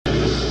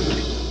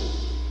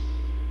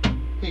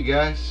Hey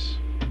guys.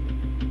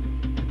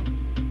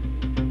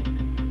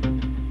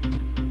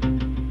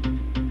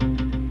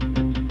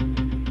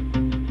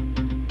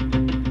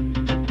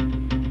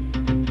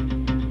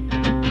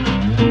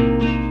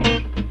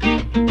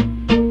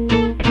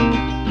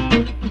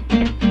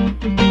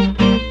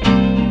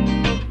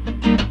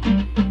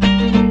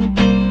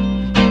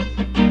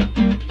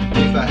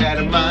 If I had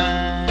a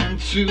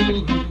mind to,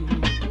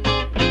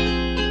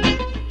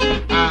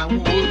 I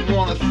wouldn't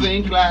want to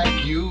think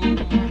like you.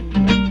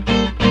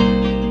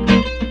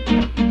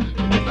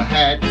 If I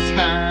had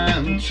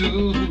time to,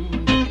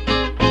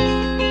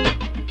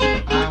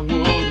 I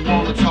wouldn't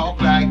want to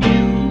talk like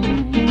you.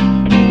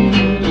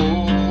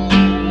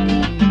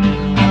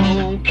 I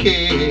don't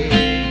care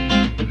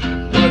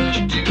what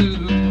you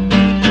do,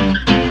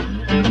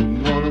 I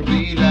want to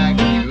be like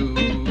you.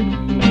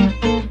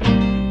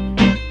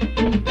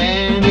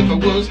 And if I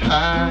was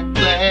high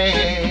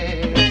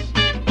class,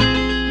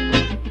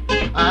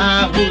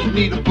 I wouldn't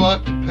need a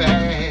buck to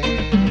pass.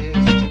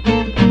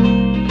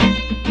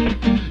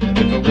 And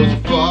if I was a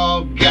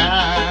fall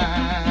guy,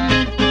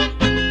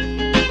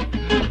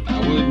 I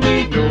wouldn't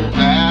need no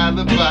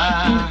alibi.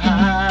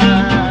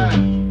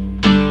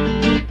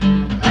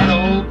 I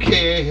don't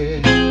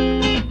care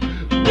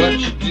what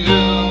you do,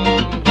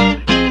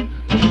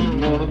 I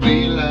wanna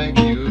be like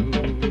you.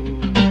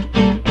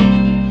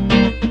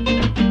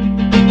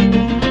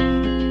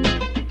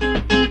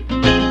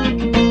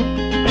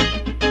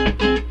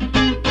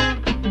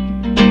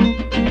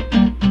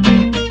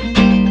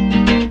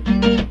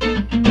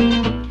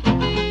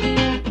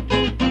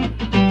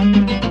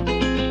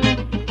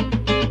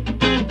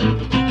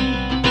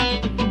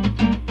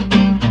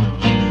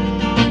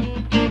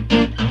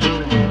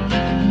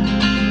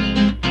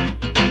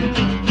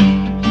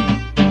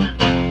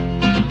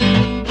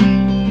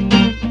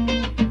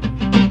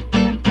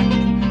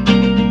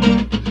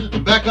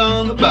 Back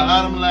on the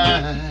bottom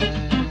line,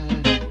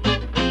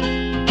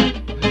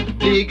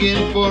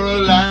 digging for a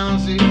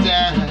lousy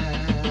dime.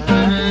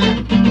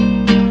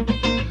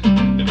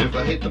 And if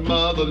I hit the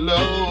mother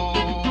low,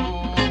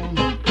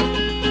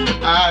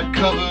 I'd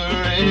cover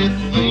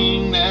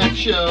anything that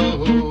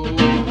shows.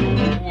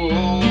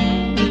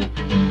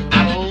 I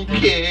don't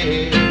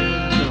care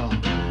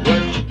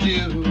what you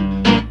do,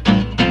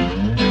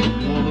 I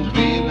wanna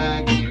be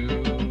like you.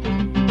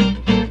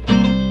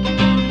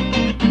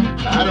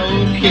 I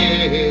don't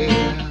care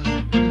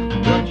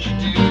what you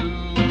do,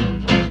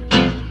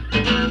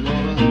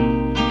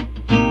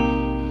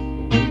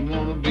 we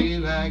wanna be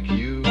like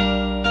you.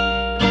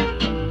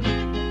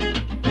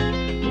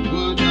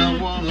 Would not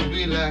wanna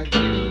be like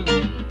you.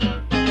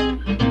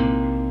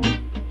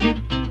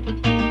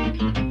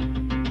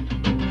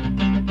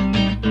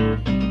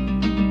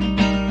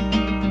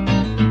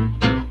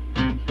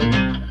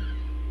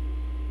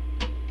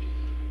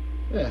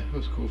 Yeah, that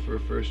was cool for a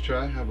first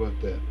try. How about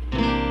that?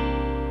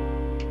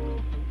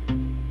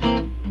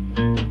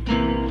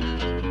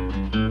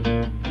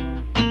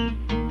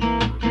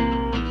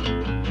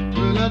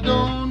 Well, I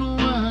don't know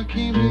why I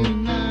came here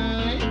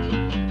tonight.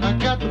 I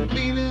got the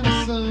feeling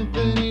that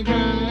something ain't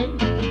right.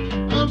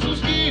 I'm so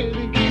scared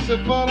in case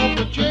I fall off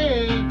the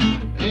chair,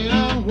 and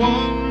I'm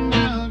wondering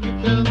how I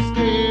get down the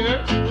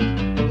stairs.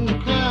 The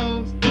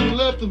clowns to the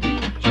left of me,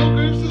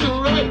 jokers to the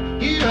right.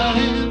 Here I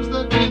am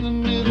stuck in the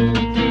middle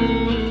with you.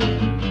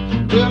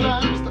 Well,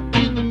 I'm stuck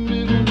in the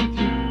middle with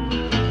you,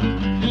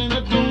 and I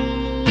don't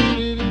know what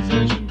it is I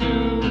should do.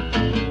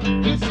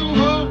 It's so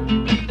hard to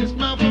keep this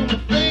mouth on my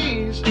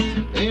face,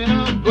 and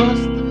I'm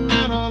busting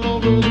out all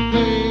over the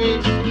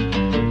place.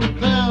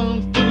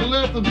 Clowns to the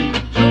left of me,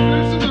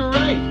 jokers to the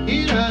right.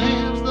 Here I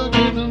am stuck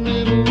in the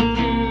middle with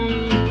you.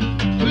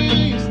 Well,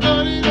 you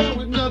started out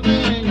with nothing,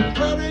 and you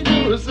probably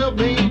knew a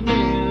self-made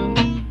man.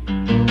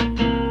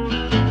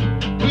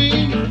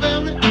 When you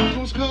found me, I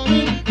was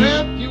calling,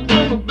 grabbed you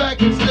on the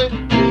back and said,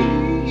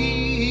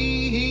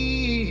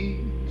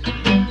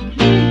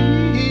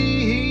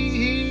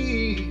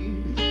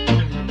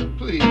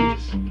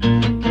 please.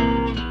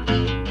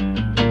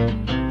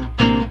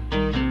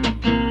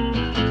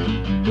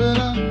 But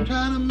I'm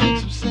trying to make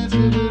some sense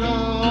of it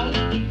all,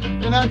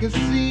 and I can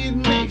see it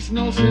makes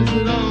no sense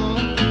at all.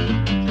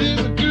 There's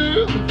a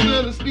girl who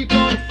fell asleep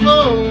on the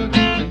floor,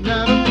 and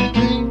I don't